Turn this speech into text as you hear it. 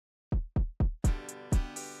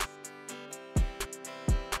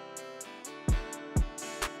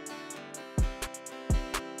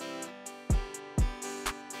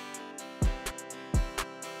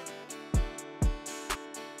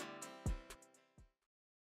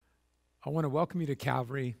I want to welcome you to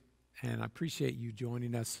Calvary, and I appreciate you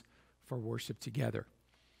joining us for worship together.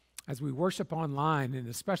 As we worship online in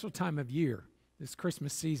a special time of year, this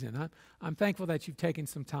Christmas season, I'm thankful that you've taken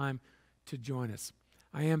some time to join us.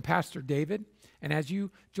 I am Pastor David, and as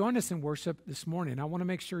you join us in worship this morning, I want to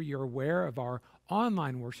make sure you're aware of our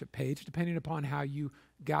online worship page, depending upon how you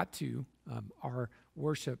got to our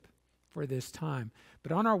worship for this time.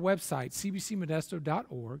 But on our website,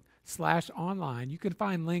 cbcmodesto.org/online, you can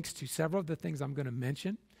find links to several of the things I'm going to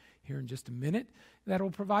mention here in just a minute that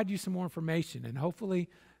will provide you some more information and hopefully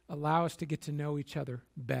allow us to get to know each other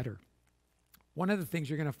better. One of the things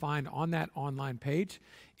you're going to find on that online page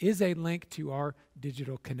is a link to our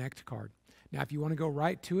digital Connect card. Now, if you want to go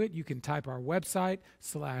right to it, you can type our website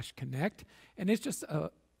 /connect, and it's just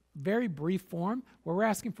a very brief form where we're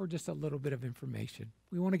asking for just a little bit of information.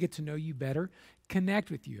 We want to get to know you better,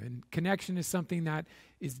 connect with you, and connection is something that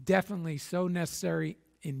is definitely so necessary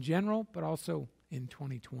in general, but also in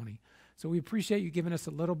 2020. So we appreciate you giving us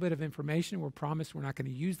a little bit of information. We're promised we're not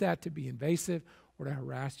going to use that to be invasive or to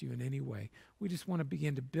harass you in any way. We just want to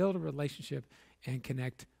begin to build a relationship and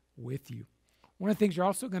connect with you. One of the things you're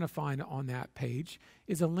also going to find on that page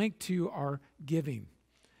is a link to our giving.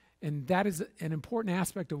 And that is an important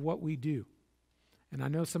aspect of what we do. And I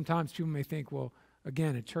know sometimes people may think, well,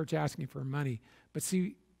 again, a church asking for money. But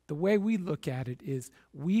see, the way we look at it is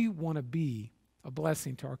we want to be a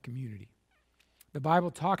blessing to our community. The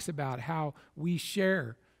Bible talks about how we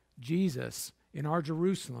share Jesus in our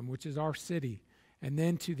Jerusalem, which is our city, and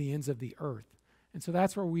then to the ends of the earth. And so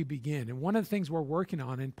that's where we begin. And one of the things we're working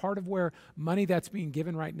on, and part of where money that's being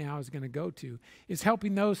given right now is going to go to, is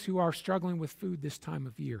helping those who are struggling with food this time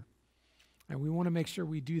of year. And we want to make sure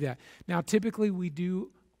we do that. Now, typically we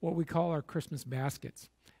do what we call our Christmas baskets.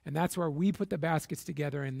 And that's where we put the baskets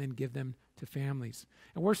together and then give them to families.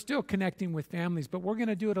 And we're still connecting with families, but we're going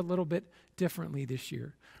to do it a little bit differently this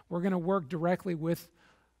year. We're going to work directly with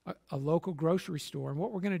a local grocery store. And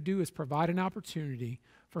what we're going to do is provide an opportunity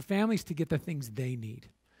for families to get the things they need.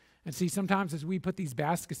 And see, sometimes as we put these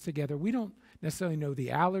baskets together, we don't necessarily know the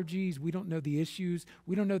allergies, we don't know the issues,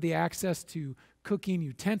 we don't know the access to cooking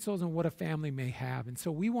utensils and what a family may have. And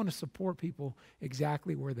so we want to support people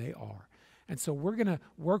exactly where they are. And so we're going to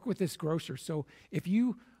work with this grocer. So if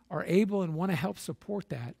you are able and want to help support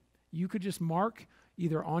that, you could just mark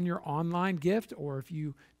either on your online gift, or if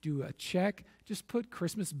you do a check, just put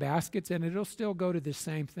Christmas baskets and it'll still go to the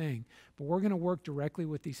same thing. But we're going to work directly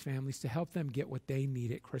with these families to help them get what they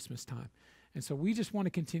need at Christmas time. And so we just want to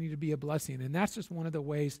continue to be a blessing. And that's just one of the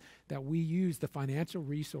ways that we use the financial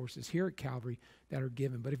resources here at Calvary that are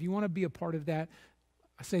given. But if you want to be a part of that,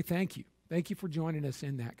 I say thank you. Thank you for joining us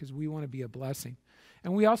in that, because we want to be a blessing.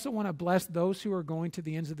 And we also want to bless those who are going to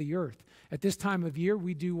the ends of the earth. At this time of year,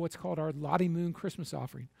 we do what's called our Lottie Moon Christmas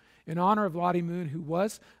offering in honor of Lottie Moon, who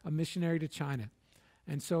was a missionary to China.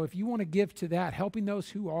 And so if you want to give to that, helping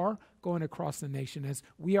those who are going across the nation, as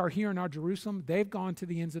we are here in our Jerusalem, they've gone to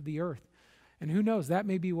the ends of the earth. And who knows, that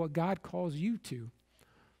may be what God calls you to.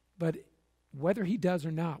 But whether he does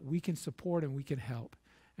or not, we can support and we can help.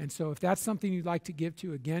 And so if that's something you'd like to give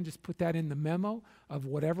to, again, just put that in the memo of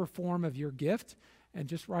whatever form of your gift and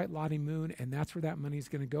just write Lottie Moon, and that's where that money is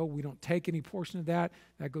going to go. We don't take any portion of that.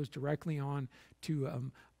 That goes directly on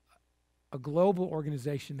to a global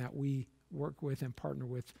organization that we work with and partner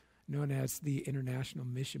with, known as the International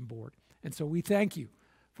Mission Board. And so we thank you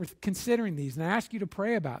for considering these, and I ask you to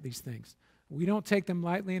pray about these things. We don't take them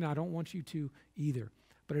lightly, and I don't want you to either.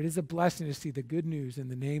 But it is a blessing to see the good news in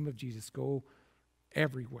the name of Jesus go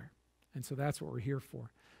everywhere. And so that's what we're here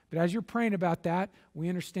for. But as you're praying about that, we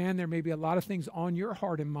understand there may be a lot of things on your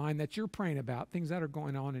heart and mind that you're praying about, things that are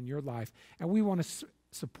going on in your life. And we want to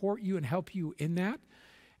support you and help you in that.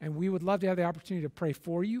 And we would love to have the opportunity to pray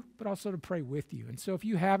for you, but also to pray with you. And so if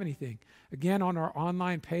you have anything, again, on our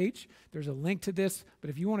online page, there's a link to this. But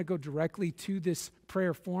if you want to go directly to this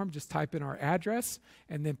prayer form, just type in our address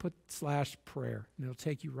and then put /prayer, and it'll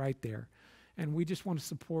take you right there. And we just want to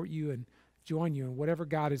support you and join you in whatever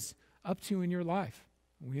God is up to in your life.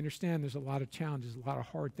 We understand there's a lot of challenges, a lot of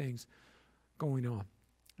hard things going on.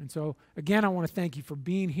 And so, again, I want to thank you for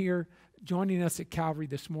being here, joining us at Calvary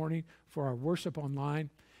this morning for our worship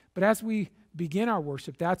online. But as we begin our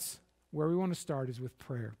worship, that's where we want to start, is with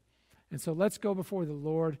prayer. And so let's go before the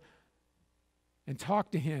Lord and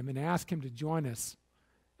talk to him and ask him to join us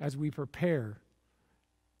as we prepare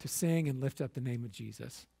to sing and lift up the name of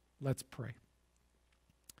Jesus. Let's pray.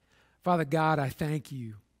 Father God, I thank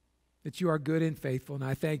you that you are good and faithful, and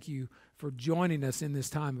I thank you for joining us in this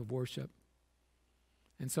time of worship.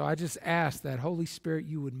 And so I just ask that, Holy Spirit,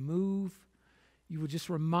 you would move, you would just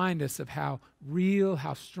remind us of how real,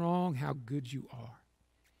 how strong, how good you are.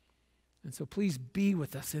 And so please be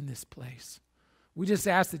with us in this place. We just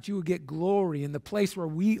ask that you would get glory in the place where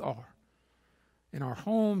we are, in our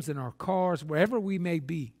homes, in our cars, wherever we may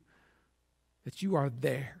be, that you are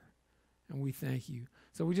there. And we thank you.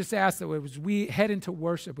 So we just ask that as we head into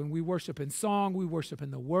worship, and we worship in song, we worship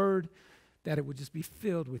in the word, that it would just be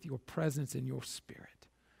filled with your presence and your spirit.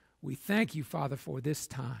 We thank you, Father, for this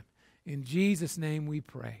time. In Jesus' name we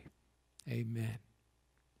pray. Amen.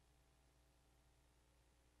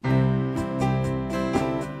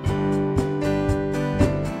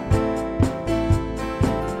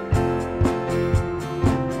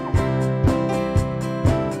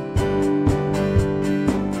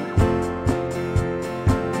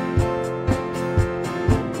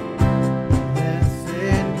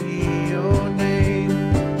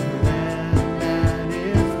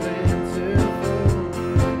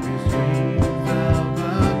 Streams of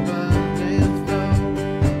abundance flow.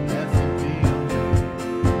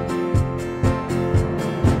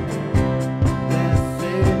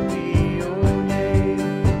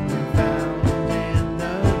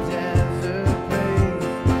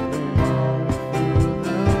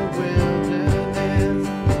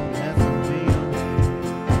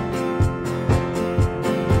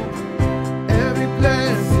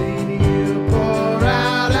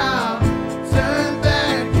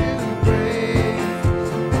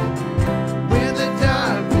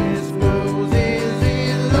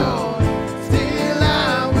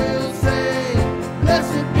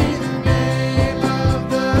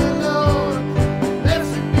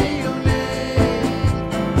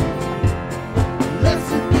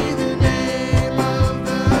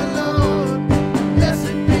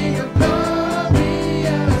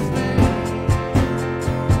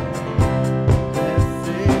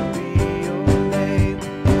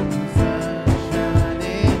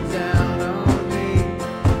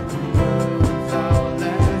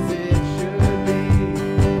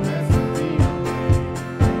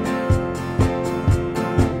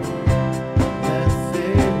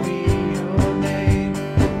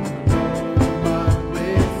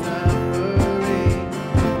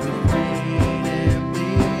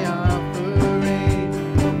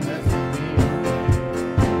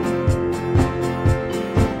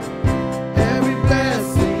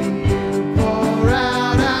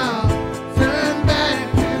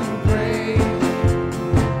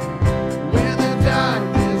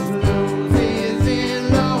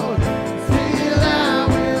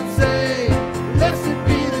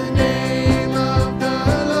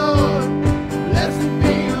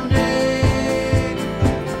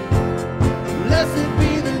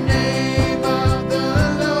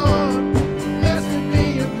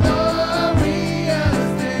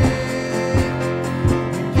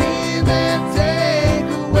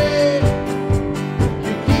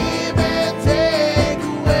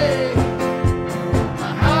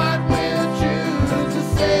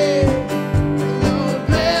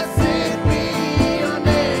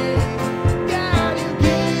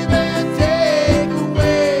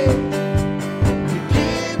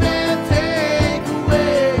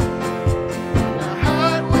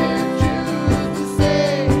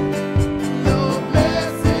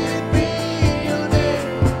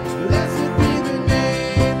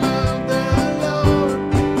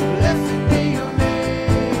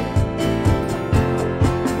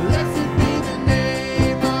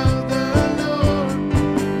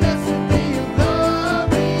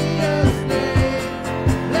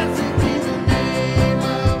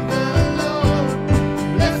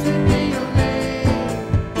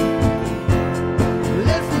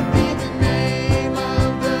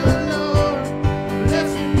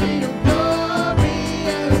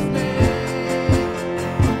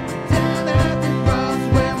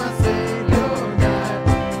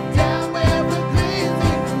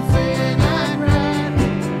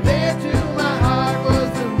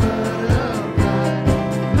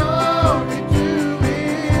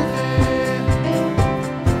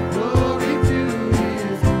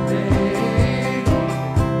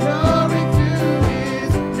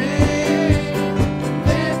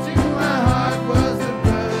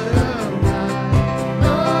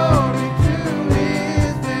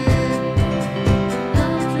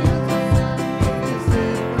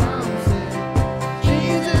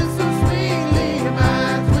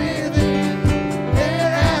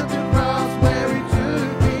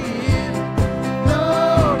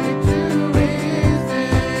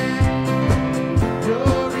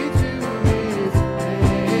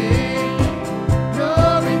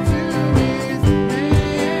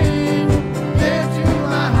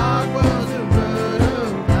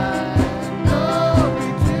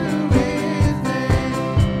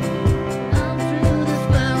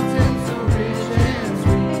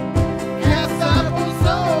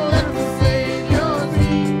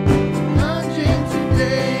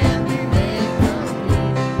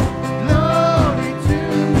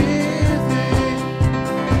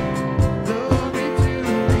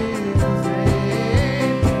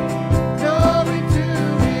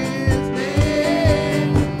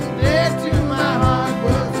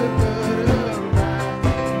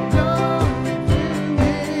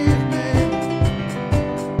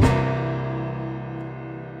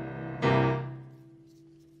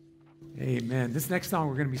 This next song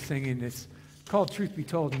we're going to be singing is called Truth Be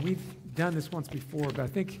Told, and we've done this once before, but I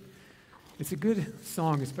think it's a good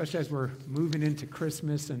song, especially as we're moving into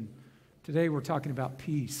Christmas, and today we're talking about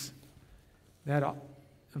peace. That,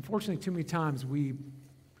 unfortunately, too many times we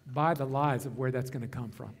buy the lies of where that's going to come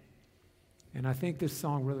from. And I think this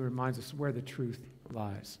song really reminds us where the truth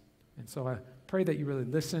lies. And so I pray that you really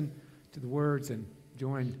listen to the words and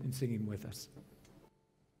join in singing with us.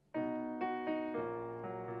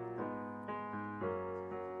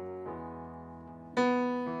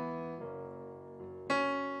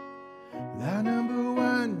 Lie number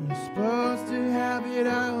one, you're supposed to have it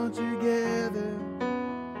all together.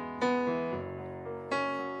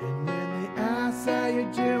 And when they ask how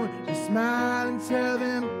you're doing, you smile and tell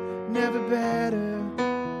them never better.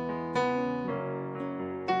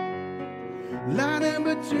 Lie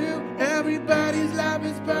number two, everybody's life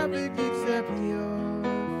is perfect except yours.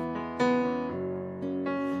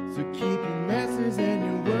 So keep your messes and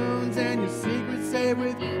your wounds and your secrets safe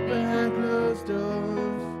with you behind closed doors.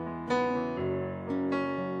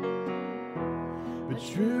 But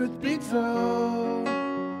truth be told,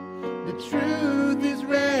 the truth is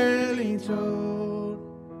rarely told.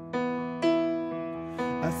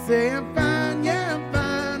 I say I'm fine, yeah I'm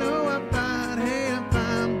fine, oh I'm fine, hey I'm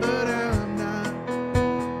fine, but I'm not.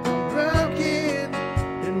 I'm broken,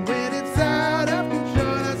 and when it's out of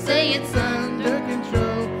control, I say it's under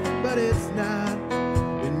control, but it's not.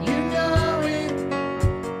 And you know it,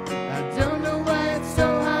 I don't know why it's so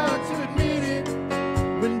hard to admit it,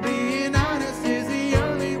 when being honest is the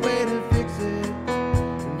only way to fix it.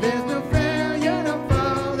 There's no failure, no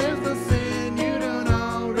fall, there's no sin you don't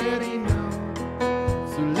already know.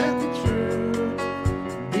 So let the truth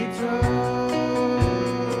be told.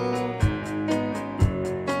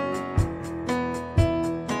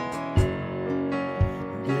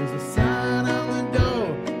 There's a sign on the door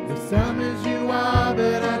that summons you are,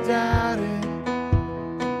 but I doubt it.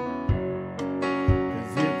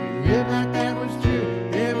 'Cause if we lived like that was true,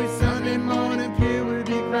 every Sunday morning pew would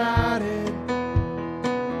be crowded.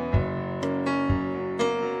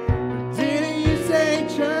 But didn't you say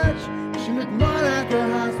church should look more like a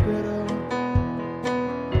hospital?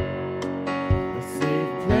 A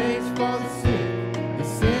safe place for the sick, the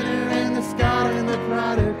sinner and the scarred and the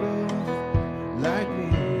prodigal, like me.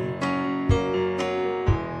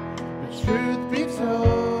 The truth be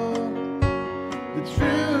told, the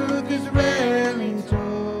truth is rarely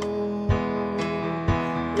told.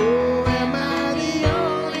 Oh, am I the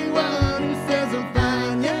only one who says I'm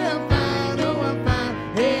fine? Yeah, I'm fine, oh I'm fine,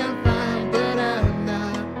 hey I'm fine, but I'm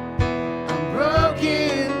not. I'm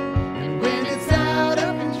broken, and when it's out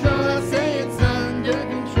of control, I say it's under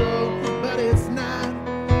control, but it's not.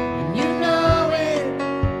 And you know it,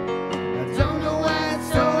 I don't know why it's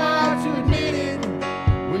so hard to admit it,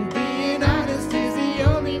 when being honest is the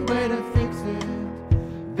only way to fix it.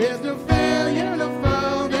 There's no failure, no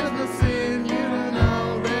fall, there's no sin you don't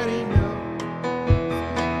already know.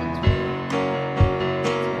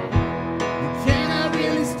 Can I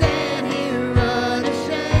really stand here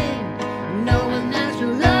unashamed, knowing that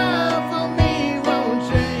your love for me won't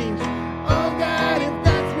change? Oh God, if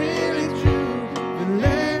that's really true, then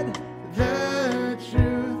let the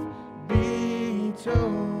truth be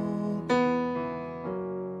told.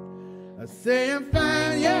 I say I'm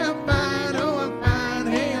fine, yeah I'm fine, oh I'm fine,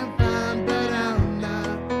 hey I'm fine, but I'm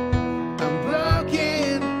not. I'm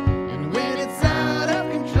broken, and when it's out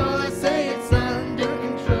of control, I say it's under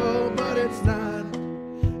control, but it's not.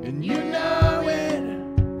 And you know it,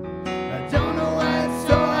 I don't know why it's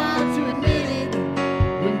so hard to admit it,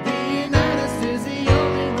 when being honest is the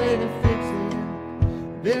only way to fix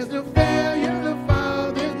it. There's no failure, no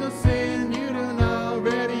fall, there's no sin you don't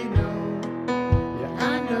already know. Yeah,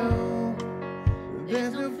 I know.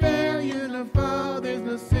 There's no failure, no fall, there's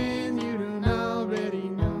no sin you don't already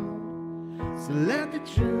know. So let the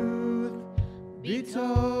truth be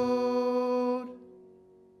told.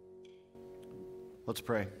 Let's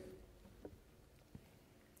pray.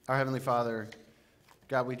 Our Heavenly Father,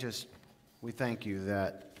 God, we thank you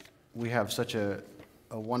that we have such a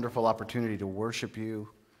wonderful opportunity to worship you.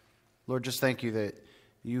 Lord, just thank you that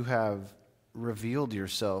you have revealed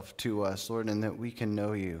yourself to us, Lord, and that we can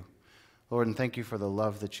know you. Lord, and thank you for the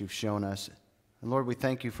love that you've shown us. And Lord, we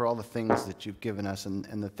thank you for all the things that you've given us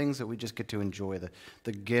and the things that we just get to enjoy,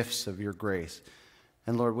 the gifts of your grace.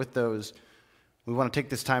 And Lord, with those, we want to take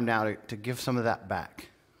this time now to give some of that back.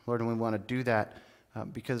 Lord, and we want to do that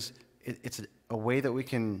because it's a way that we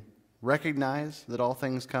can recognize that all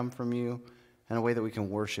things come from you and a way that we can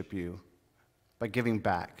worship you by giving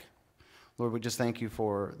back. Lord, we just thank you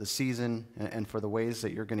for the season and for the ways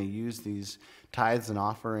that you're going to use these tithes and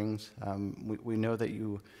offerings. We know that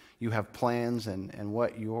you have plans and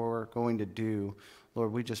what you're going to do.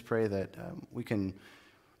 Lord, we just pray that we can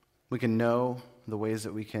know the ways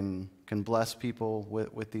that we can bless people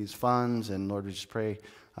with these funds. And Lord, we just pray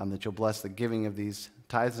that you'll bless the giving of these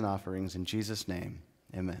tithes and offerings. In Jesus' name,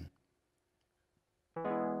 amen.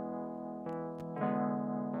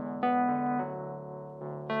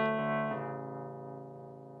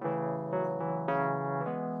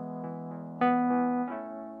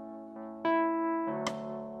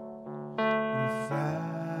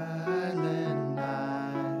 Silent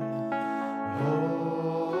night,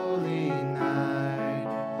 holy night,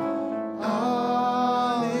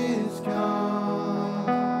 all is calm,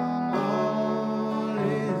 all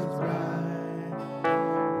is bright,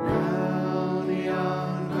 round the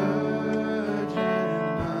young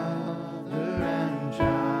virgin mother and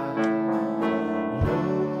child,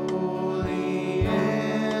 holy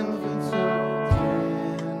infant so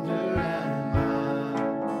tender and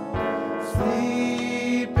mild.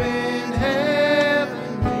 Sleep in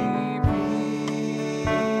heavenly peace.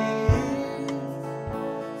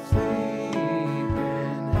 Sleep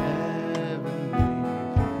in heavenly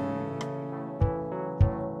peace.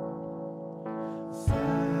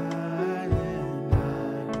 Silent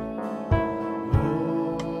night,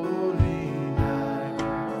 holy night.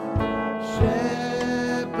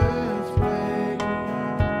 Shepherds pray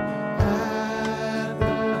at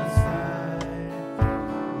the side.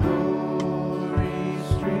 Glory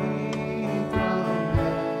stream from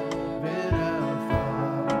heaven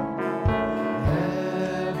afar.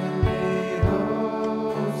 Heavenly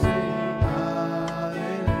hosts sing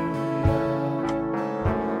hallelujah.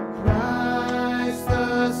 Christ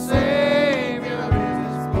the Savior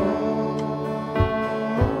is born.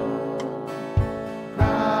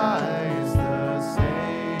 Christ the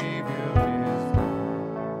Savior is born.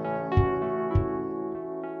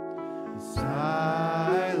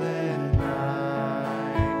 Silent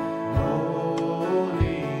night,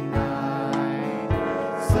 holy night,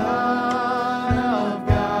 Son of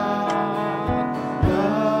God,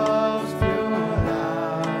 love's pure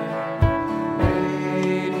light,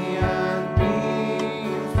 radiant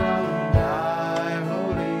beams from thy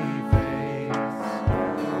holy face,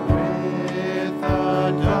 with the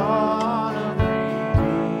dawn of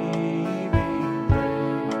redeeming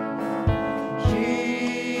grace.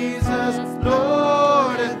 Jesus,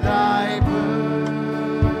 Lord, at thy birth.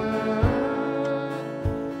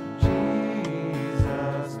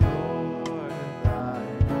 Jesus, Lord, at thy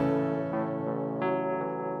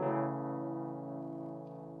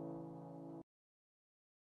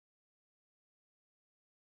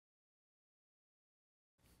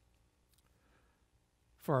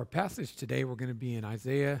For our passage today, we're going to be in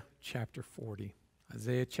Isaiah chapter 40.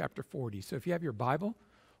 Isaiah chapter 40. So if you have your Bible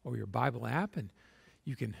or your Bible app, and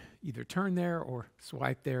you can either turn there or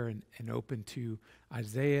swipe there and open to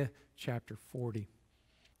Isaiah chapter 40.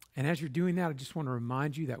 And as you're doing that, I just want to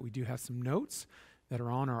remind you that we do have some notes that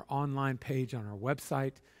are on our online page on our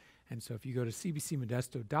website. And so if you go to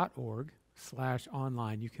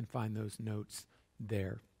cbcmodesto.org/online, you can find those notes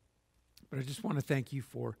there. But I just want to thank you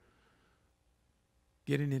for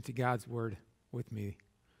getting into God's Word with me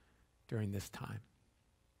during this time.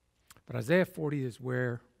 But Isaiah 40 is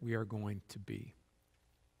where we are going to be.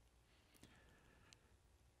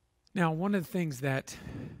 Now, one of the things that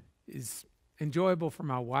is enjoyable for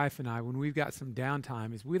my wife and I when we've got some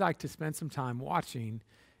downtime is we like to spend some time watching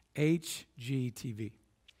HGTV.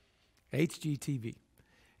 HGTV.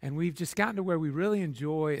 And we've just gotten to where we really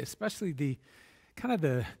enjoy, especially the kind of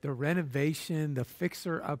the renovation, the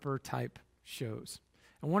fixer-upper type shows.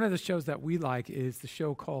 And one of the shows that we like is the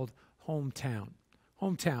show called Hometown.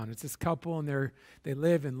 Hometown. It's this couple, and they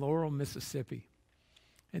live in Laurel, Mississippi.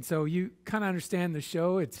 And so you kind of understand the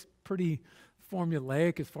show. It's pretty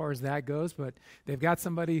formulaic as far as that goes, but they've got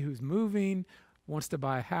somebody who's moving, wants to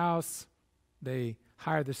buy a house. They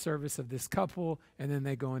hire the service of this couple, and then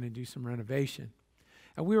they go in and do some renovation.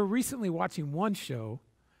 And we were recently watching one show,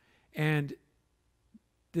 and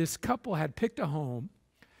this couple had picked a home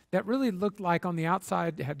that really looked like on the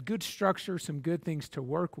outside had good structure, some good things to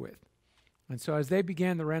work with. And so as they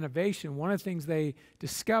began the renovation, one of the things they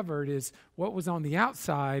discovered is what was on the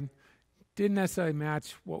outside didn't necessarily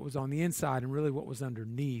match what was on the inside and really what was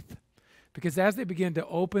underneath. Because as they began to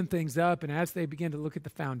open things up and as they began to look at the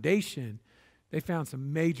foundation, they found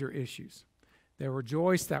some major issues. There were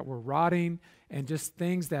joists that were rotting and just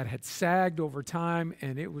things that had sagged over time,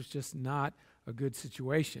 and it was just not a good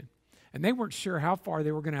situation. And they weren't sure how far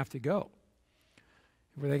they were going to have to go.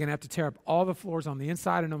 Were they going to have to tear up all the floors on the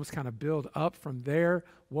inside and almost kind of build up from there?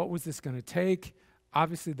 What was this going to take?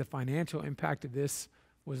 Obviously, the financial impact of this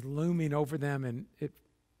was looming over them, and it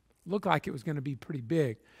looked like it was going to be pretty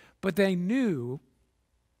big. But they knew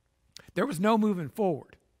there was no moving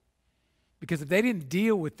forward, because if they didn't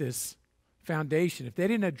deal with this foundation, if they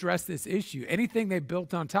didn't address this issue, anything they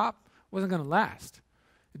built on top wasn't going to last.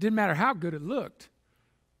 It didn't matter how good it looked.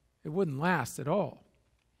 It wouldn't last at all.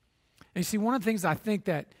 And you see, one of the things I think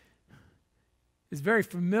that is very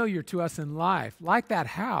familiar to us in life, like that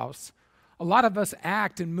house, a lot of us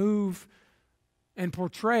act and move and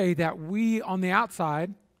portray that we on the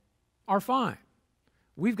outside are fine.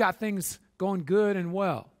 We've got things going good and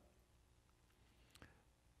well.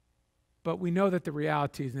 But we know that the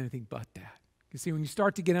reality is anything but that. You see, when you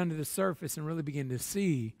start to get under the surface and really begin to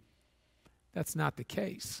see, that's not the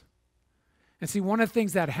case. And see, one of the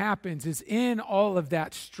things that happens is in all of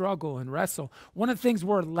that struggle and wrestle, one of the things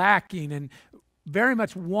we're lacking and very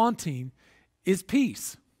much wanting is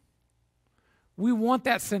peace. We want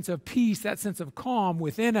that sense of peace, that sense of calm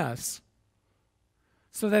within us,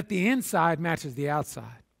 so that the inside matches the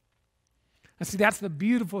outside. And see, that's the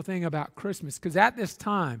beautiful thing about Christmas, because at this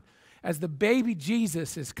time, as the baby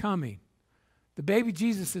Jesus is coming, the baby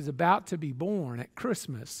Jesus is about to be born at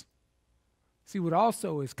Christmas. See, what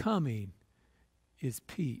also is coming is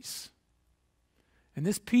peace. And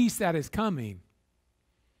this peace that is coming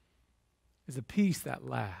is a peace that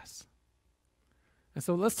lasts. And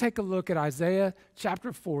so let's take a look at Isaiah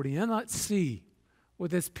chapter 40, and let's see what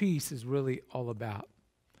this peace is really all about.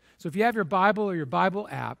 So if you have your Bible or your Bible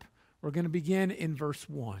app, we're going to begin in verse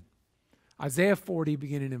 1. Isaiah 40,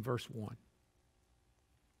 beginning in verse 1.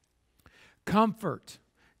 Comfort,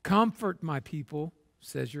 comfort my people,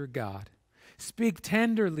 says your God. Speak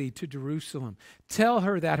tenderly to Jerusalem. Tell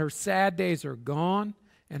her that her sad days are gone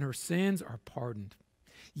and her sins are pardoned.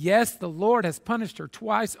 Yes, the Lord has punished her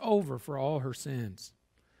twice over for all her sins.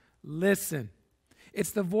 Listen,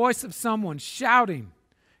 it's the voice of someone shouting,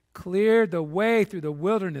 clear the way through the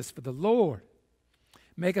wilderness for the Lord.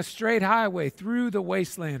 Make a straight highway through the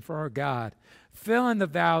wasteland for our God. Fill in the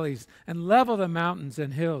valleys and level the mountains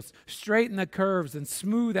and hills. Straighten the curves and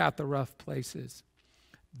smooth out the rough places.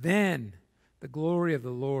 Then the glory of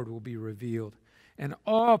the Lord will be revealed, and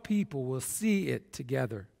all people will see it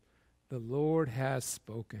together. The Lord has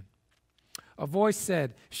spoken. A voice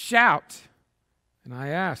said, shout. And I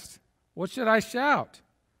asked, what should I shout?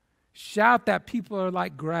 Shout that people are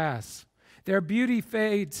like grass. Their beauty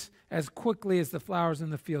fades as quickly as the flowers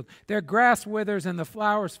in the field. Their grass withers and the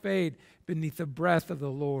flowers fade beneath the breath of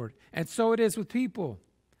the Lord. And so it is with people.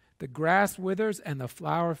 The grass withers and the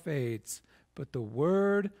flower fades, but the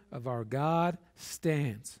word of our God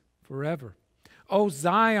stands forever. O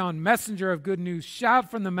Zion, messenger of good news,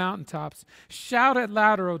 shout from the mountaintops. Shout it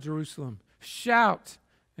louder, O Jerusalem. Shout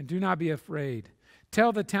and do not be afraid.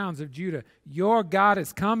 Tell the towns of Judah, your God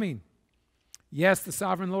is coming. Yes, the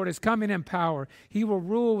sovereign Lord is coming in power. He will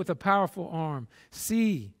rule with a powerful arm.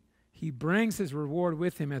 See, he brings his reward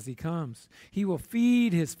with him as he comes. He will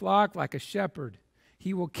feed his flock like a shepherd.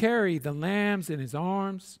 He will carry the lambs in his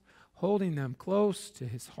arms, holding them close to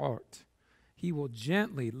his heart. He will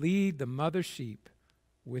gently lead the mother sheep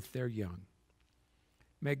with their young.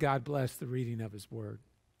 May God bless the reading of his word.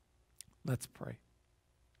 Let's pray.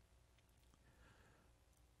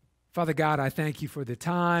 Father God, I thank you for the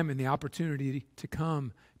time and the opportunity to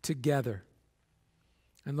come together.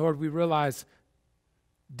 And Lord, we realize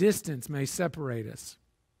distance may separate us.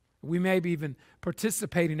 We may be even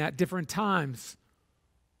participating at different times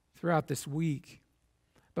throughout this week.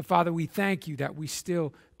 But Father, we thank you that we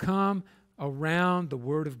still come around the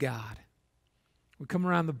Word of God. We come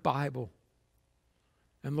around the Bible.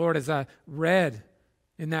 And Lord, as I read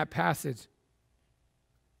in that passage,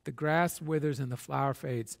 the grass withers and the flower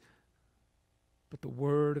fades, but the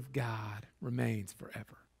Word of God remains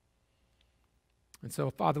forever. And so,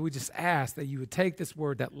 Father, we just ask that you would take this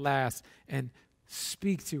word that lasts and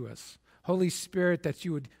speak to us. Holy Spirit, that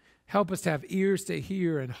you would help us to have ears to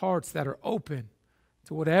hear and hearts that are open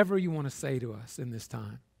to whatever you want to say to us in this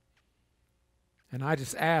time. And I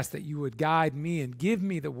just ask that you would guide me and give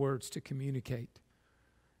me the words to communicate.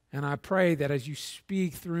 And I pray that as you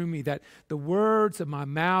speak through me, that the words of my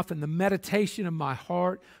mouth and the meditation of my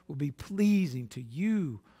heart will be pleasing to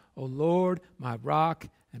you, O Lord, my rock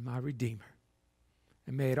and my redeemer.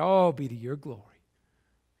 And may it all be to your glory.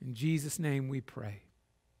 In Jesus' name we pray.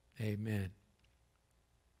 Amen.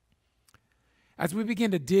 As we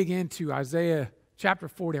begin to dig into Isaiah chapter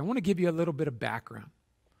 40, I want to give you a little bit of background.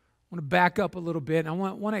 I want to back up a little bit, and I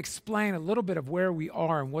want to explain a little bit of where we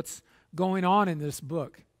are and what's going on in this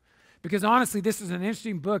book. Because honestly, this is an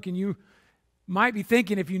interesting book, and you might be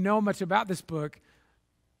thinking, if you know much about this book,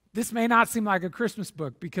 this may not seem like a Christmas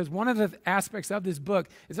book, because one of the aspects of this book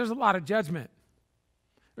is there's a lot of judgment.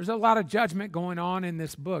 There's a lot of judgment going on in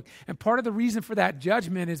this book. And part of the reason for that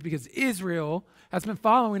judgment is because Israel has been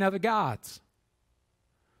following other gods.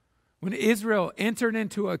 When Israel entered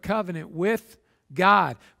into a covenant with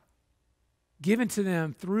God, given to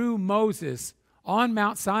them through Moses on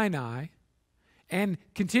Mount Sinai, and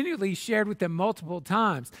continually shared with them multiple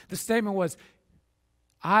times, the statement was,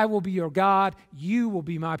 I will be your God, you will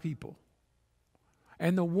be my people.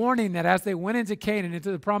 And the warning that as they went into Canaan,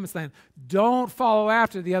 into the promised land, don't follow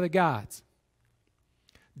after the other gods.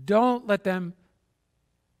 Don't let them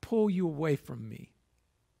pull you away from me.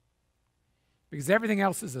 Because everything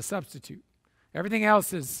else is a substitute. Everything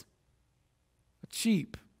else is a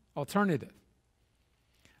cheap alternative.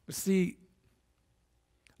 But see,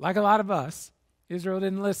 like a lot of us, Israel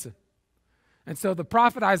didn't listen. And so the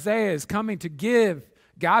prophet Isaiah is coming to give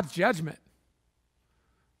God's judgment,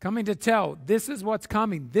 coming to tell, this is what's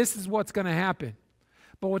coming, this is what's going to happen.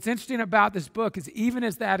 But what's interesting about this book is even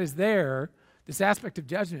as that is there, this aspect of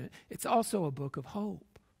judgment, it's also a book of hope.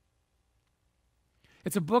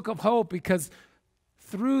 It's a book of hope because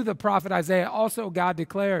through the prophet Isaiah, also God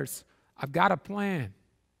declares, I've got a plan.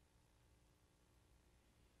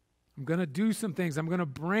 I'm going to do some things. I'm going to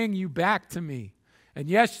bring you back to me. And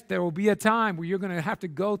yes, there will be a time where you're going to have to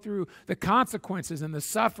go through the consequences and the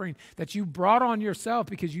suffering that you brought on yourself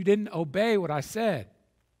because you didn't obey what I said.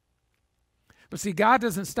 But see, God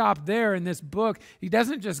doesn't stop there in this book. He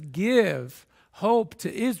doesn't just give hope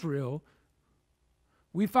to Israel.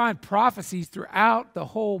 We find prophecies throughout the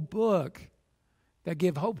whole book that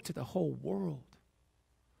give hope to the whole world.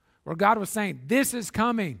 Where God was saying, this is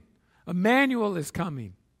coming. Emmanuel is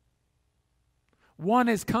coming. One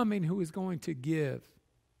is coming who is going to give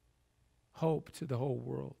hope to the whole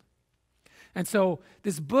world. And so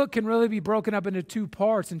this book can really be broken up into two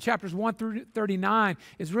parts. And chapters 1 through 39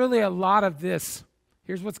 is really a lot of this.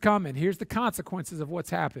 Here's what's coming. Here's the consequences of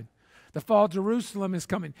what's happened. The fall of Jerusalem is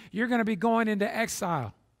coming. You're going to be going into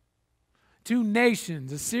exile. 2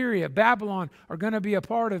 nations, Assyria, Babylon, are going to be a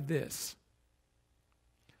part of this.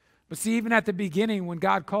 But see, even at the beginning when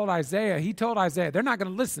God called Isaiah, he told Isaiah, they're not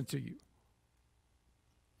going to listen to you.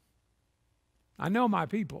 I know my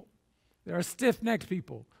people. They're a stiff-necked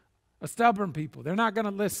people, a stubborn people. They're not going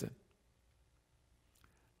to listen.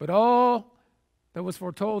 But all that was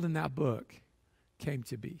foretold in that book came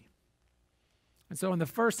to be. And so in the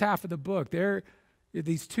first half of the book, there are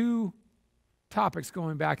these two topics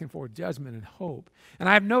going back and forth, judgment and hope. And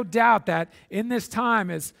I have no doubt that in this time,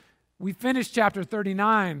 as we finish chapter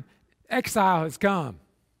 39, exile has come.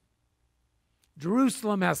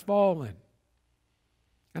 Jerusalem has fallen.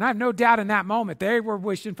 And I have no doubt in that moment, they were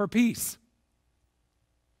wishing for peace.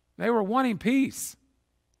 They were wanting peace.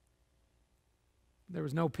 There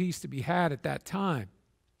was no peace to be had at that time.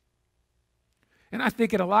 And I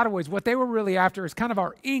think in a lot of ways, what they were really after is kind of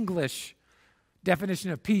our English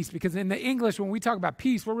definition of peace. Because in the English, when we talk about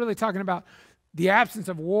peace, we're really talking about the absence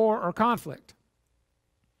of war or conflict.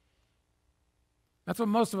 That's what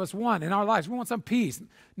most of us want in our lives. We want some peace,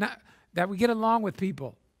 not that we get along with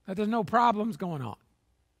people, that there's no problems going on.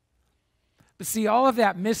 But see, all of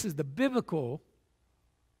that misses the biblical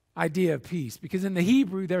idea of peace, because in the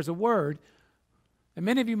Hebrew, there's a word that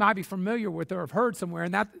many of you might be familiar with or have heard somewhere,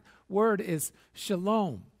 and that word is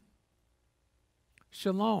shalom.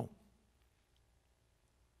 Shalom.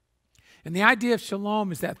 And the idea of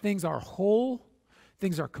shalom is that things are whole,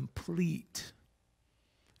 things are complete.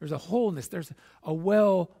 There's a wholeness, there's a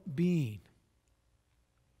well-being.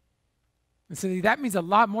 And so that means a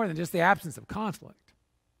lot more than just the absence of conflict.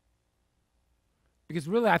 Because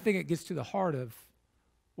really, I think it gets to the heart of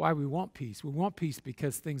why we want peace. We want peace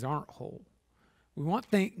because things aren't whole. We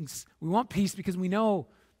want peace because we know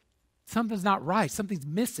something's not right, something's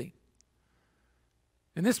missing.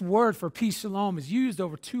 And this word for peace, shalom, is used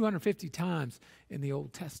over 250 times in the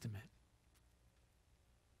Old Testament.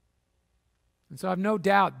 And so I have no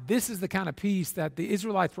doubt this is the kind of peace that the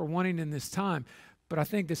Israelites were wanting in this time, but I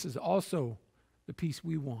think this is also the peace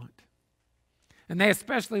we want. And they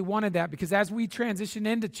especially wanted that because as we transition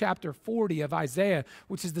into chapter 40 of Isaiah,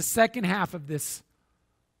 which is the second half of this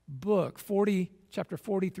book, chapter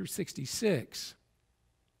 40 through 66,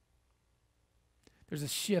 there's a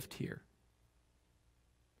shift here.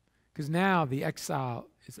 Because now the exile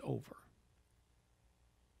is over.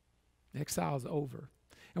 The exile is over.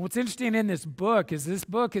 And what's interesting in this book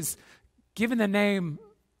is given the name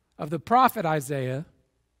of the prophet Isaiah,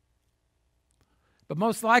 But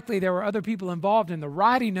most likely there were other people involved in the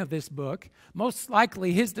writing of this book, most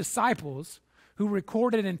likely his disciples who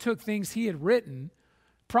recorded and took things he had written,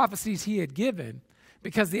 prophecies he had given,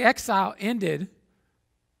 because the exile ended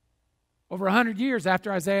over 100 years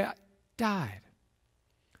after Isaiah died.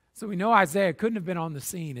 So we know Isaiah couldn't have been on the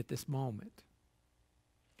scene at this moment.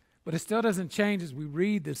 But it still doesn't change as we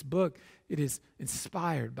read this book. It is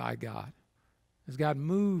inspired by God, as God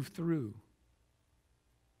moved through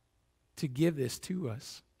to give this to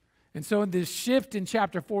us. And so in this shift in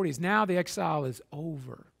chapter 40 is now the exile is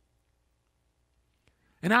over.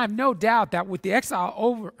 And I have no doubt that with the exile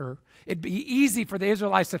over, it'd be easy for the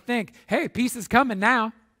Israelites to think, hey, peace is coming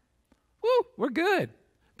now. Woo, we're good.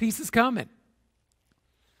 Peace is coming.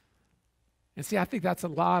 And see, I think that's a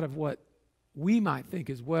lot of what we might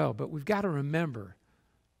think as well, but we've got to remember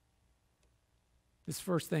this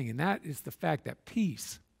first thing, and that is the fact that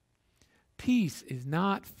peace is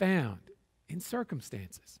not found in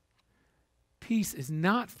circumstances. Peace is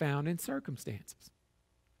not found in circumstances.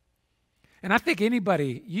 And I think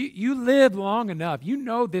anybody, you live long enough, you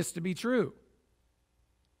know this to be true.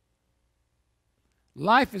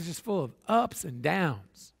 Life is just full of ups and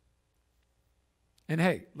downs. And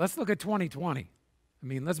hey, let's look at 2020. I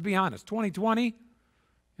mean, let's be honest. 2020,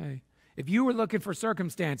 okay, if you were looking for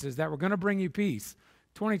circumstances that were going to bring you peace,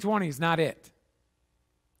 2020 is not it.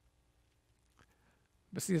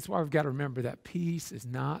 But see, that's why we've got to remember that peace is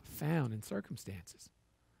not found in circumstances.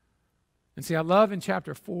 And see, I love in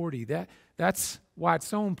chapter 40, that's why it's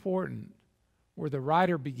so important where the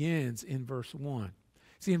writer begins in verse 1.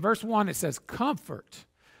 See, in verse 1 it says, comfort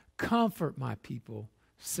my people,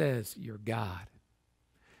 says your God.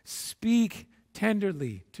 Speak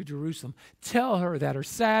tenderly to Jerusalem. Tell her that her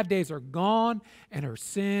sad days are gone and her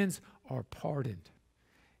sins are pardoned.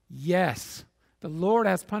 Yes, the Lord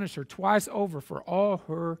has punished her twice over for all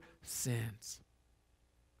her sins.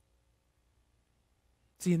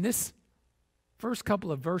 See, in this first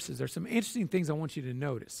couple of verses, there's some interesting things I want you to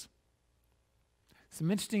notice. Some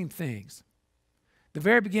interesting things. The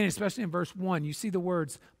very beginning, especially in verse 1, you see the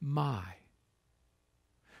words, my.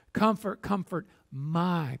 Comfort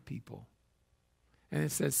my people. And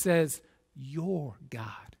it says your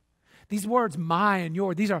God. These words, my and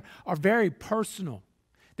your, these are very personal.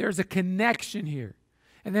 There's a connection here.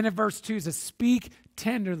 And then in verse 2 it says, speak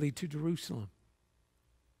tenderly to Jerusalem.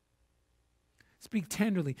 Speak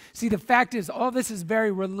tenderly. See, the fact is, all this is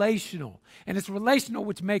very relational. And it's relational,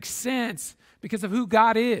 which makes sense because of who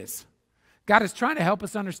God is. God is trying to help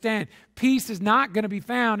us understand peace is not going to be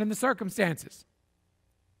found in the circumstances.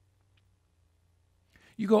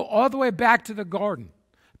 You go all the way back to the Garden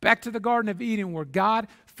of Eden, where God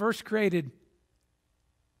first created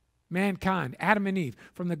mankind, Adam and Eve.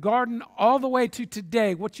 From the garden all the way to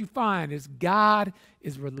today, what you find is God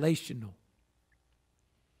is relational.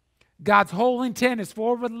 God's whole intent is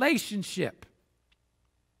for relationship.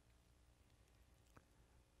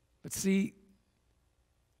 But see,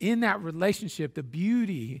 in that relationship, the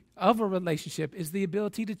beauty of a relationship is the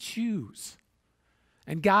ability to choose.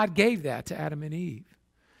 And God gave that to Adam and Eve.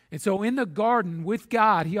 And so in the garden with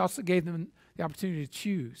God, he also gave them the opportunity to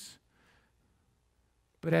choose.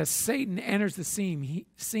 But as Satan enters the scene,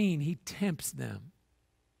 he tempts them.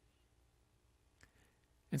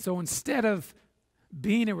 And so instead of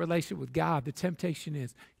being in a relationship with God, the temptation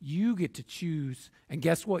is you get to choose, and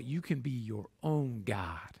guess what? You can be your own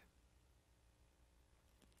God.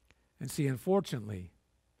 And see, unfortunately,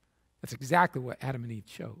 that's exactly what Adam and Eve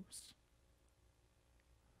chose.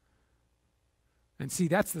 And see,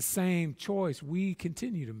 that's the same choice we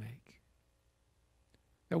continue to make.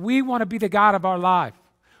 That we want to be the God of our life.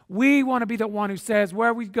 We want to be the one who says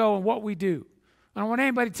where we go and what we do. I don't want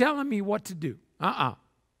anybody telling me what to do.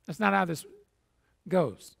 That's not how this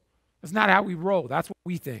goes. That's not how we roll. That's what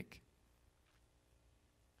we think.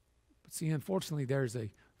 But see, unfortunately, there's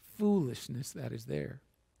a foolishness that is there.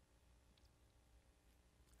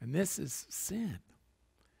 And this is sin.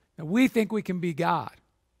 Now, we think we can be God.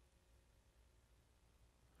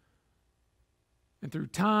 And through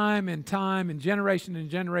time and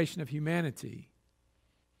generation of humanity,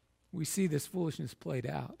 we see this foolishness played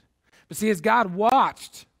out. But see, as God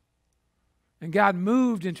watched and God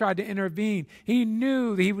moved and tried to intervene, he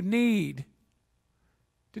knew that he would need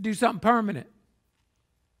to do something permanent.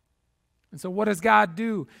 And so what does God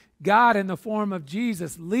do? God, in the form of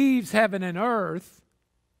Jesus, leaves heaven and earth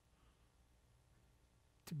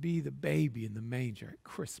to be the baby in the manger at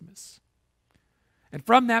Christmas. And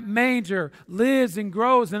from that manger lives and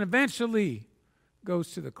grows and eventually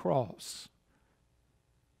goes to the cross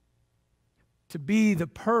to be the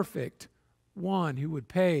perfect one who would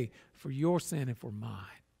pay for your sin and for mine.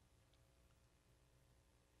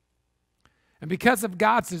 And because of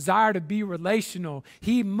God's desire to be relational,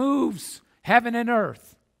 he moves heaven and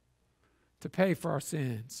earth to pay for our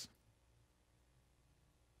sins.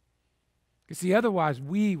 You see, otherwise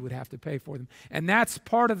we would have to pay for them. And that's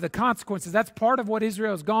part of the consequences. That's part of what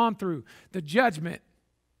Israel's gone through, the judgment.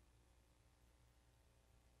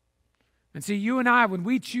 And see, you and I, when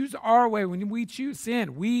we choose our way, when we choose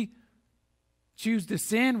sin, we choose to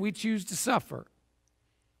sin, we choose to suffer.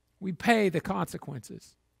 We pay the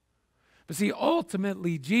consequences. But see,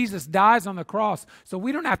 ultimately, Jesus dies on the cross, so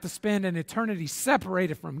we don't have to spend an eternity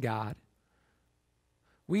separated from God.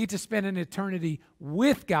 We get to spend an eternity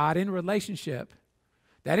with God in relationship.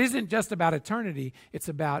 That isn't just about eternity, it's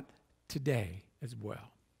about today as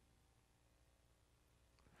well.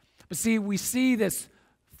 But see, we see this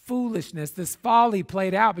foolishness, this folly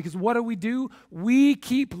played out because what do? We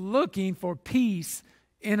keep looking for peace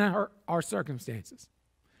in our circumstances.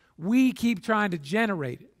 We keep trying to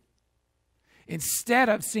generate it instead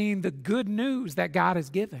of seeing the good news that God has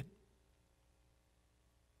given.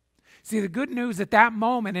 See, the good news at that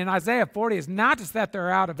moment in Isaiah 40 is not just that they're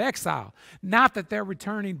out of exile, not that they're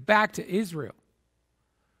returning back to Israel.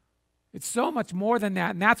 It's so much more than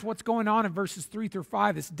that, and that's what's going on in verses 3 through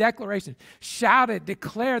 5, this declaration. Shout it,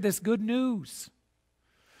 declare this good news.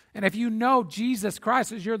 And if you know Jesus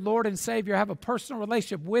Christ as your Lord and Savior, have a personal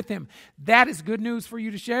relationship with him, that is good news for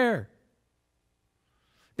you to share.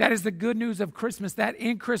 That is the good news of Christmas, that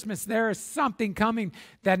in Christmas there is something coming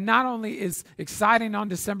that not only is exciting on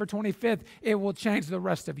December 25th, it will change the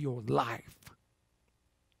rest of your life.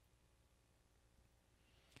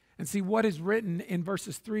 And see, what is written in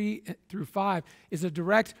verses 3 through 5 is a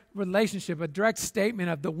direct relationship, a direct statement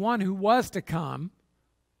of the one who was to come,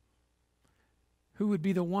 who would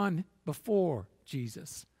be the one before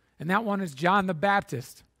Jesus. And that one is John the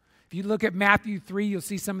Baptist. If you look at Matthew 3, you'll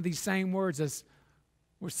see some of these same words as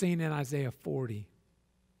we're seeing in Isaiah 40.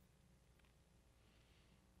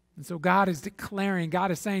 And so God is declaring,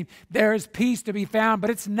 God is saying, there is peace to be found,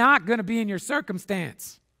 but it's not going to be in your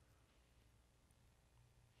circumstance.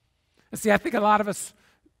 And see, I think a lot of us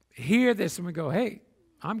hear this and we go, hey,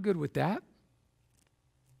 I'm good with that.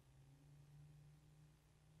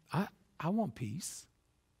 I want peace.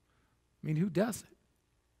 I mean, who doesn't?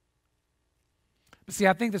 But see,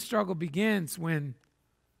 I think the struggle begins when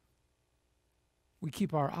we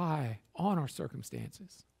keep our eye on our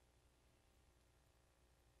circumstances.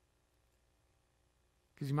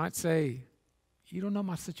 Because you might say, you don't know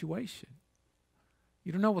my situation.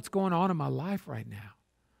 You don't know what's going on in my life right now.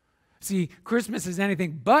 See, Christmas is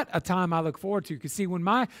anything but a time I look forward to. Because see, when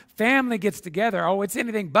my family gets together, it's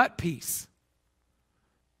anything but peace.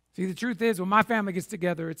 See, the truth is, when my family gets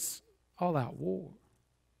together, it's all out war.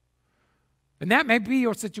 And that may be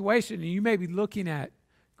your situation, and you may be looking at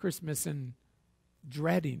Christmas and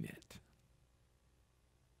dreading it.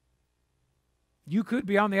 You could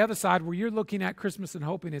be on the other side where you're looking at Christmas and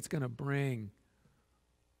hoping it's going to bring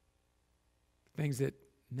things that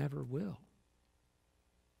never will.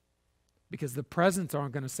 Because the presents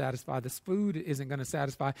aren't going to satisfy, this food isn't going to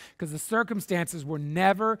satisfy, because the circumstances were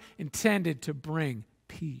never intended to bring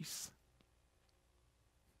peace.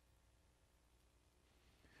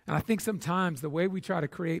 And I think sometimes the way we try to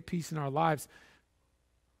create peace in our lives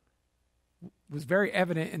was very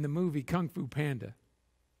evident in the movie Kung Fu Panda.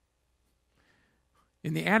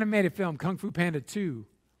 In the animated film Kung Fu Panda 2,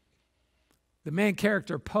 the main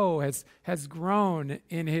character Po has grown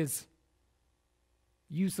in his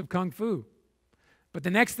use of Kung Fu. But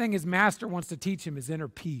the next thing his master wants to teach him is inner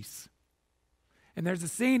peace. And there's a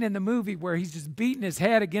scene in the movie where he's just beating his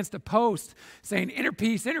head against a post saying, inner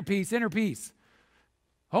peace, inner peace, inner peace,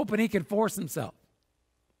 hoping he can force himself.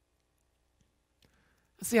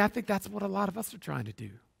 See, I think that's what a lot of us are trying to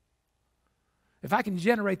do. If I can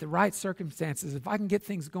generate the right circumstances, if I can get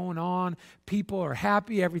things going on, people are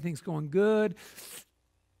happy, everything's going good,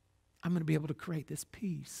 I'm going to be able to create this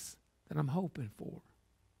peace that I'm hoping for.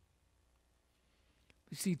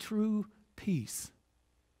 You see, true peace,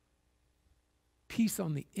 peace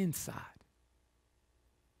on the inside,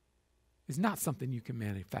 is not something you can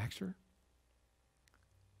manufacture.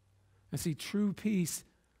 And see, true peace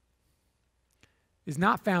is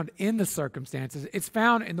not found in the circumstances. It's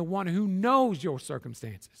found in the one who knows your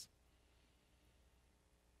circumstances.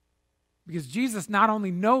 Because Jesus not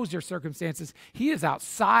only knows your circumstances, he is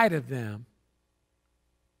outside of them.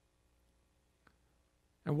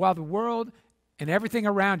 And while the world and everything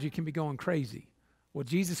around you can be going crazy, what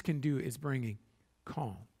Jesus can do is bringing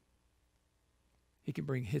calm. He can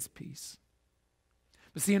bring his peace.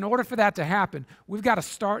 But see, in order for that to happen, we've got to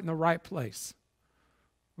start in the right place.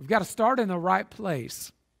 We've got to start in the right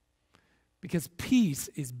place because peace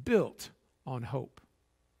is built on hope.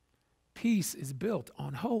 Peace is built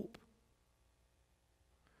on hope.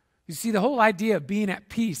 You see, the whole idea of being at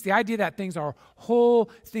peace, the idea that things are whole,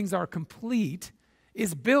 things are complete,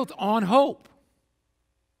 is built on hope.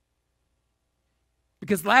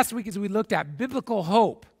 Because last week as we looked at biblical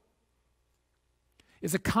hope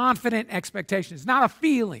is a confident expectation. It's not a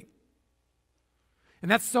feeling. And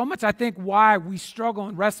that's so much, I think, why we struggle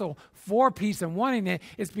and wrestle for peace and wanting it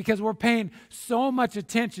is because we're paying so much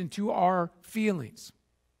attention to our feelings.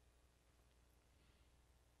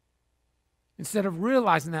 Instead of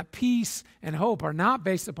realizing that peace and hope are not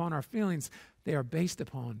based upon our feelings, they are based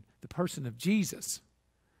upon the person of Jesus.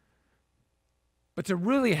 But to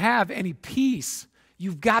really have any peace,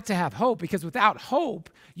 you've got to have hope, because without hope,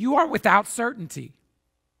 you are without certainty.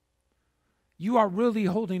 You are really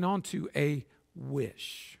holding on to a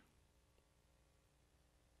wish.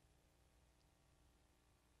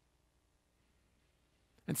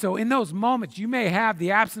 And so in those moments, you may have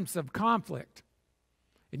the absence of conflict.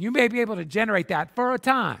 And you may be able to generate that for a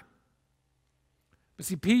time. But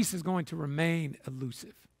see, peace is going to remain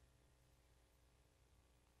elusive.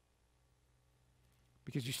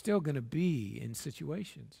 Because you're still going to be in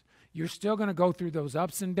situations. You're still going to go through those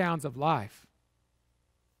ups and downs of life.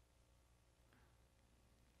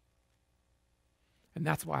 And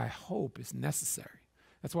that's why hope is necessary.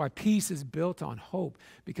 That's why peace is built on hope.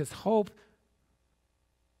 Because hope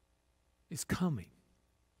is coming.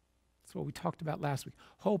 That's what we talked about last week.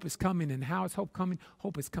 Hope is coming. And how is hope coming?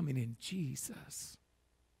 Hope is coming in Jesus.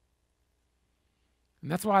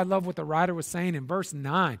 And that's why I love what the writer was saying in verse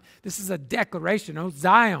 9. This is a declaration. O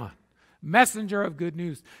Zion, messenger of good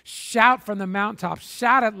news, shout from the mountaintops.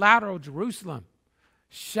 Shout it louder, O Jerusalem.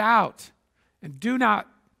 Shout and do not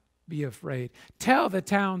be afraid. Tell the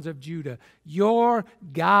towns of Judah, your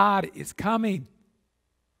God is coming.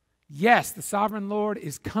 Yes, the sovereign Lord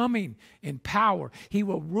is coming in power. He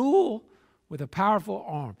will rule with a powerful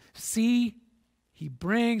arm. See, he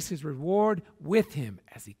brings his reward with him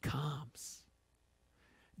as he comes.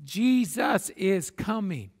 Jesus is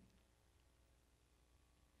coming.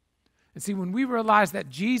 And see, when we realize that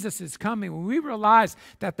Jesus is coming, when we realize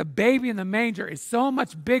that the baby in the manger is so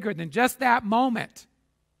much bigger than just that moment,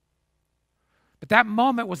 but that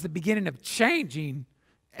moment was the beginning of changing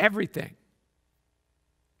everything.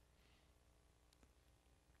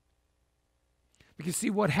 Because see,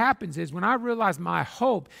 what happens is when I realize my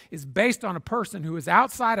hope is based on a person who is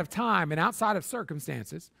outside of time and outside of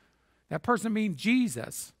circumstances, that person being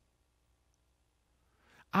Jesus,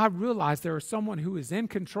 I realize there is someone who is in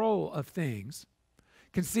control of things,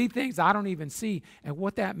 can see things I don't even see. And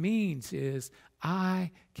what that means is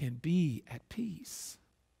I can be at peace.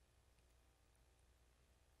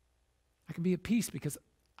 I can be at peace because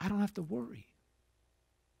I don't have to worry.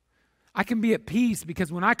 I can be at peace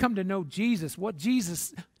because when I come to know Jesus, what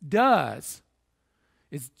Jesus does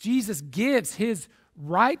is Jesus gives his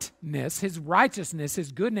rightness, his righteousness,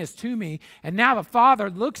 his goodness to me. And now the Father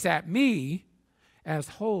looks at me as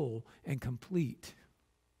whole and complete.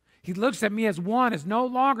 He looks at me as one, as no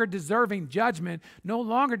longer deserving judgment, no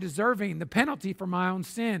longer deserving the penalty for my own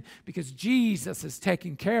sin, because Jesus is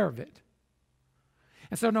taking care of it.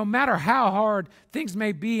 And so no matter how hard things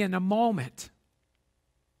may be in a moment,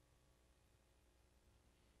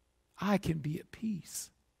 I can be at peace.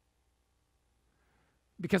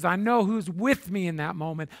 Because I know who's with me in that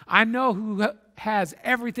moment. I know who has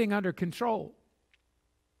everything under control.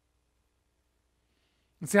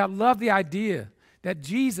 And see, I love the idea that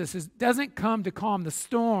Jesus doesn't come to calm the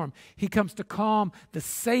storm. He comes to calm the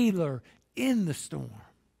sailor in the storm.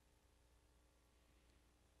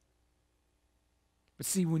 But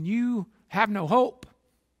see, when you have no hope,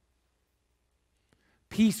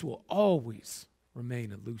 peace will always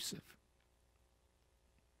remain elusive.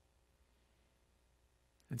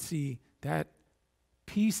 And see, that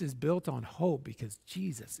peace is built on hope because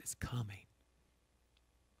Jesus is coming.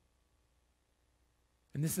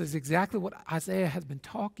 And this is exactly what Isaiah has been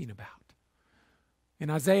talking about. In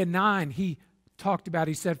Isaiah 9, he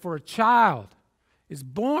said, for a child is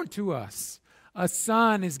born to us, a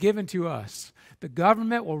son is given to us. The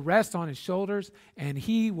government will rest on his shoulders, and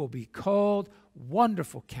he will be called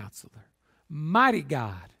Wonderful Counselor, Mighty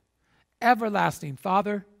God, Everlasting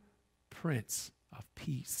Father, Prince of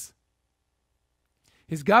Peace.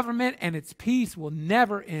 His government and its peace will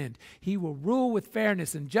never end. He will rule with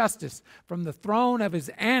fairness and justice from the throne of his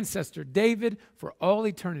ancestor David for all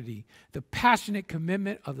eternity. The passionate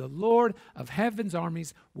commitment of the Lord of heaven's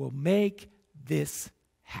armies will make this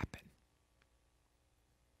happen.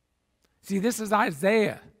 See, this is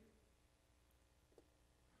Isaiah.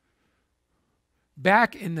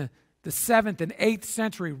 Back in the the 7th and 8th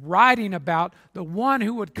century writing about the one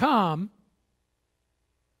who would come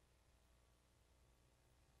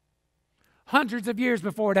hundreds of years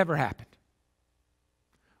before it ever happened.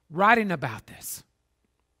 Writing about this.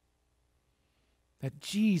 That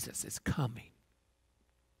Jesus is coming.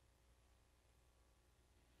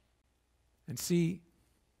 And see,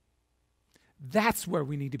 that's where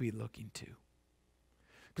we need to be looking to.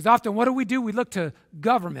 Because often what do? We look to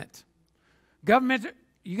government. Government,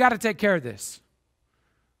 you got to take care of this.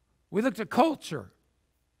 We look to culture.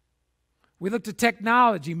 We look to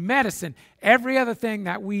technology, medicine, every other thing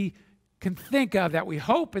that we can think of that we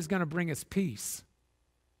hope is going to bring us peace.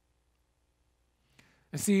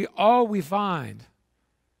 And see, all we find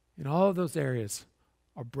in all of those areas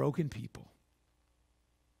are broken people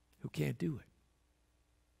who can't do it.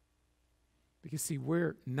 Because see,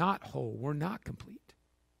 we're not whole, we're not complete.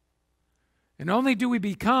 And only do we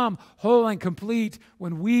become whole and complete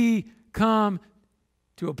when we come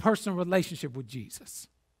to a personal relationship with Jesus.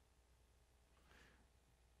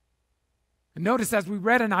 And notice as we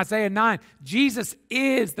read in Isaiah 9, Jesus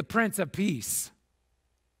is the Prince of Peace.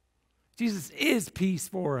 Jesus is peace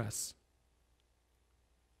for us.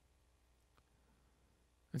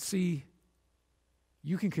 And see,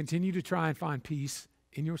 you can continue to try and find peace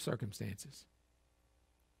in your circumstances.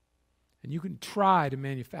 And you can try to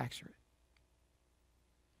manufacture it.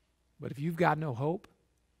 But if you've got no hope,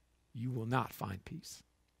 you will not find peace.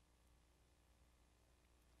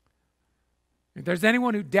 If there's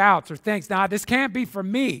anyone who doubts or thinks, nah, this can't be for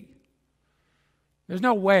me, there's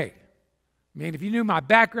no way. I mean, if you knew my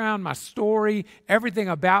background, my story, everything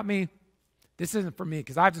about me, this isn't for me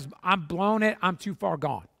because I'm blown it, I'm too far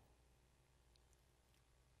gone.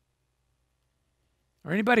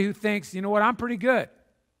 Or anybody who thinks, you know what, I'm pretty good.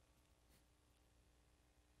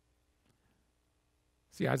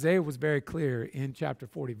 See, Isaiah was very clear in chapter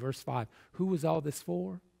 40, verse 5. Who was all this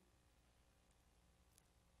for?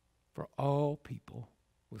 For all people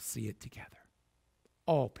will see it together.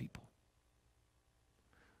 All people.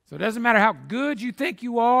 So it doesn't matter how good you think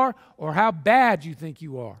you are or how bad you think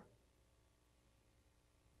you are.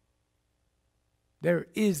 There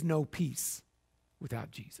is no peace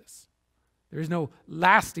without Jesus. There is no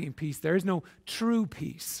lasting peace. There is no true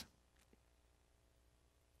peace.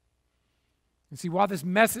 And see, while this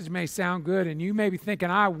message may sound good and you may be thinking,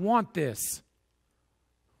 I want this,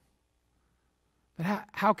 but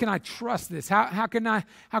how can I trust this? How can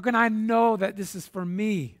I know that this is for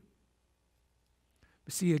me?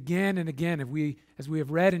 But see, again and again, as we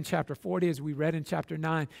have read in chapter 40, as we read in chapter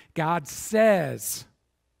 9, God says,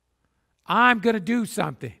 I'm going to do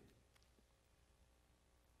something.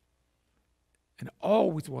 And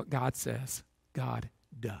always what God says, God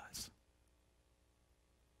does.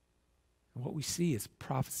 And what we see is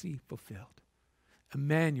prophecy fulfilled.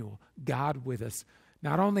 Emmanuel, God with us.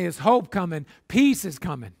 Not only is hope coming, peace is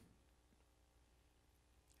coming.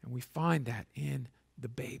 And we find that in the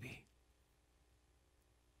baby.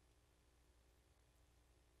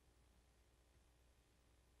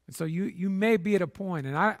 And so you may be at a point,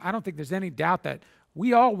 and I don't think there's any doubt that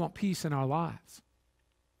we all want peace in our lives.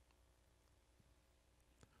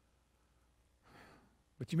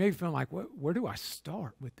 But you may be feeling like, where do I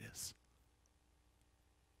start with this?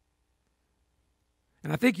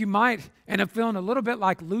 And I think you might end up feeling a little bit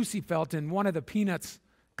like Lucy felt in one of the Peanuts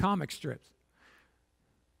comic strips.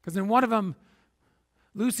 Because in one of them,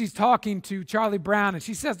 Lucy's talking to Charlie Brown, and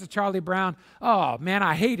she says to Charlie Brown, oh, man,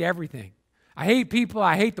 I hate everything. I hate people.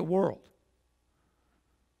 I hate the world.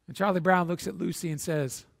 And Charlie Brown looks at Lucy and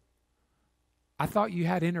says, I thought you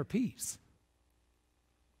had inner peace.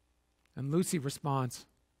 And Lucy responds,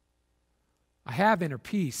 I have inner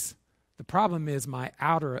peace. The problem is my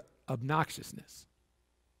outer obnoxiousness.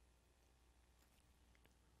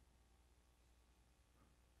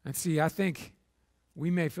 And see, I think we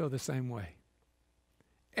may feel the same way.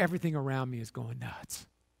 Everything around me is going nuts.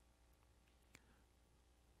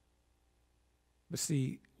 But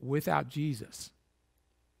see, without Jesus,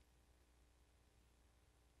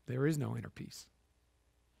 there is no inner peace.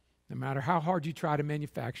 No matter how hard you try to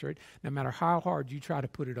manufacture it, no matter how hard you try to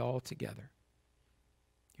put it all together,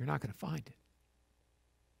 you're not going to find it.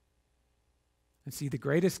 And see, the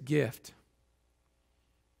greatest gift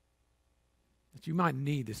that you might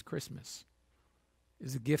need this Christmas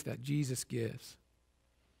is a gift that Jesus gives.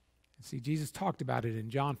 And see, Jesus talked about it in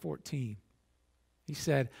John 14. He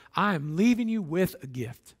said, I am leaving you with a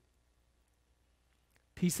gift.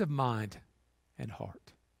 Peace of mind and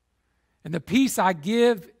heart. And the peace I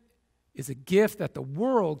give is a gift that the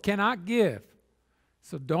world cannot give.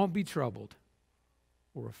 So don't be troubled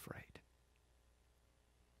or afraid.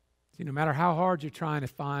 See, no matter how hard you're trying to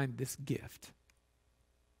find this gift,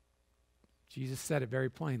 Jesus said it very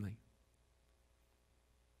plainly.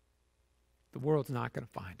 The world's not going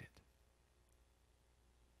to find it.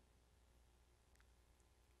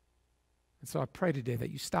 And so I pray today that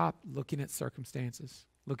you stop looking at circumstances,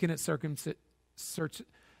 looking at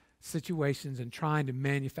situations and trying to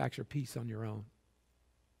manufacture peace on your own.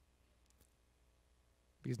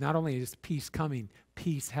 Because not only is peace coming,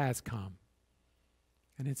 peace has come.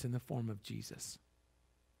 And it's in the form of Jesus.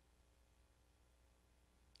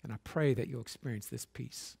 And I pray that you'll experience this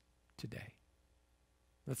peace today.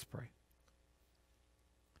 Let's pray.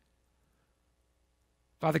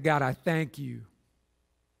 Father God, I thank you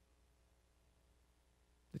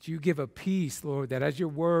that you give a peace, Lord, that as your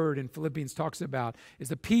word in Philippians talks about,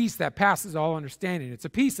 is a peace that passes all understanding. It's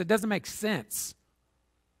a peace that doesn't make sense.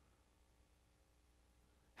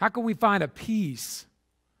 How can we find a peace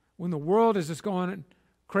when the world is just going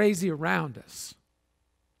crazy around us?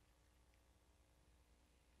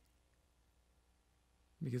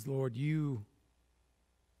 Because, Lord, you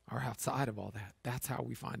are outside of all that. That's how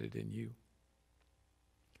we find it in you.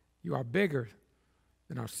 You are bigger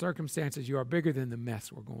than our circumstances. You are bigger than the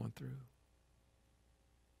mess we're going through.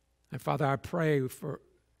 And Father, I pray for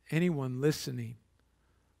anyone listening,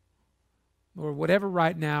 Lord, whatever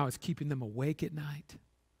right now is keeping them awake at night,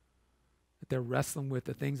 that they're wrestling with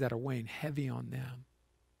the things that are weighing heavy on them.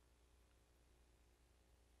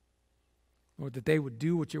 Lord, that they would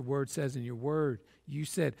do what your word says in your word. You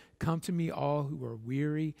said, come to me all who are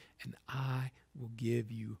weary, and I will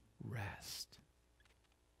give you rest.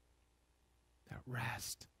 That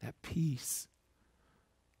rest, that peace.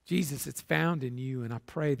 Jesus, it's found in you, and I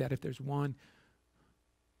pray that if there's one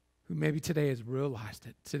who maybe today has realized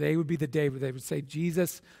it, today would be the day where they would say,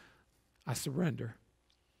 Jesus, I surrender.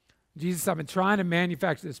 Jesus, I've been trying to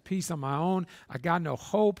manufacture this peace on my own. I got no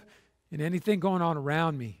hope in anything going on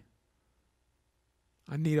around me.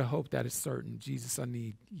 I need a hope that is certain. Jesus, I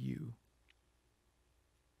need you.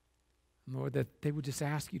 Lord, that they would just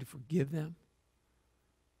ask you to forgive them.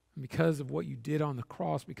 And because of what you did on the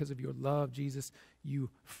cross, because of your love, Jesus, you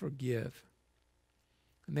forgive.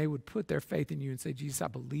 And they would put their faith in you and say, Jesus, I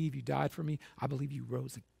believe you died for me. I believe you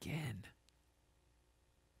rose again.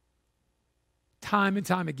 Time and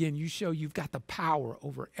time again, you show you've got the power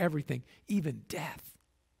over everything, even death.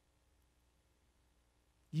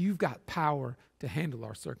 You've got power to handle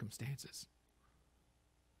our circumstances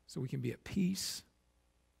so we can be at peace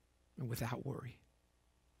and without worry.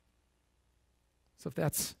 So if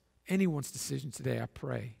that's anyone's decision today, I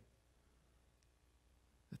pray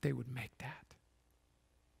that they would make that.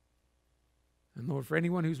 And Lord, for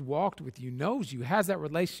anyone who's walked with you, knows you, has that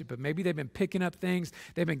relationship, but maybe they've been picking up things,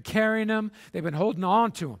 they've been carrying them, they've been holding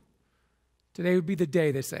on to them. Today would be the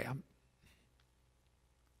day they say,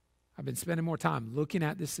 I've been spending more time looking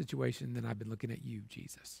at this situation than I've been looking at you,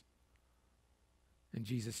 Jesus. And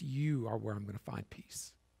Jesus, you are where I'm going to find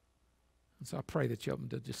peace. And so I pray that you help them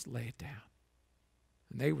to just lay it down.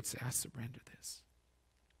 And they would say, I surrender this.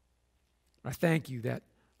 I thank you that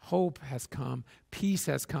hope has come, peace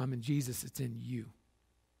has come, and Jesus, it's in you.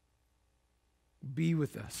 Be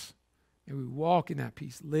with us. And we walk in that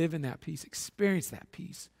peace, live in that peace, experience that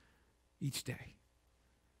peace each day.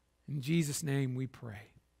 In Jesus' name we pray.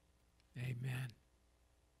 Amen.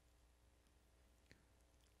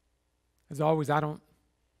 As always, I don't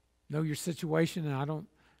know your situation, and I don't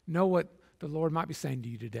know what the Lord might be saying to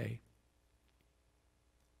you today.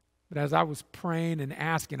 But as I was praying and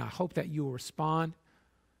asking, I hope that you will respond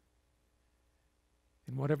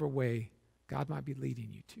in whatever way God might be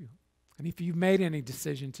leading you to. And if you've made any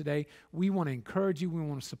decision today, we want to encourage you, we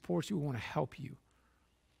want to support you, we want to help you.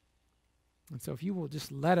 And so if you will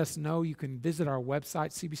just let us know, you can visit our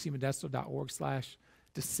website,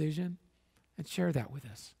 cbcmodesto.org/decision, and share that with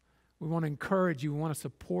us. We want to encourage you, we want to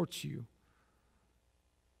support you,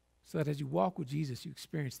 so that as you walk with Jesus, you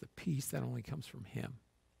experience the peace that only comes from him.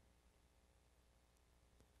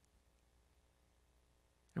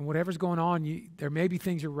 And whatever's going on, there may be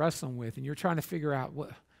things you're wrestling with, and you're trying to figure out,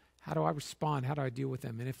 how do I respond? How do I deal with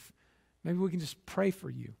them? And if maybe we can just pray for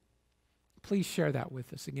you. Please share that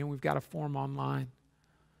with us. Again, we've got a form online.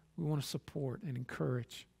 We want to support and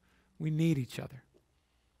encourage. We need each other.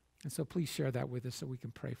 And so please share that with us so we can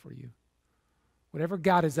pray for you. Whatever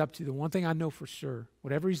God is up to, the one thing I know for sure,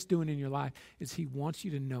 whatever he's doing in your life, is he wants you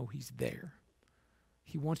to know he's there.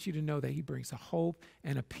 He wants you to know that he brings a hope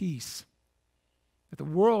and a peace that the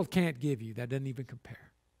world can't give you, that doesn't even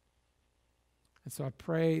compare. And so I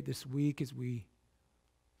pray this week as we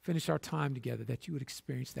finish our time together that you would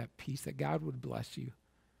experience that peace, that God would bless you.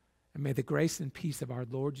 And may the grace and peace of our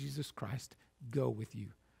Lord Jesus Christ go with you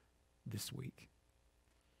this week.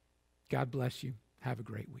 God bless you. Have a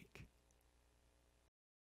great week.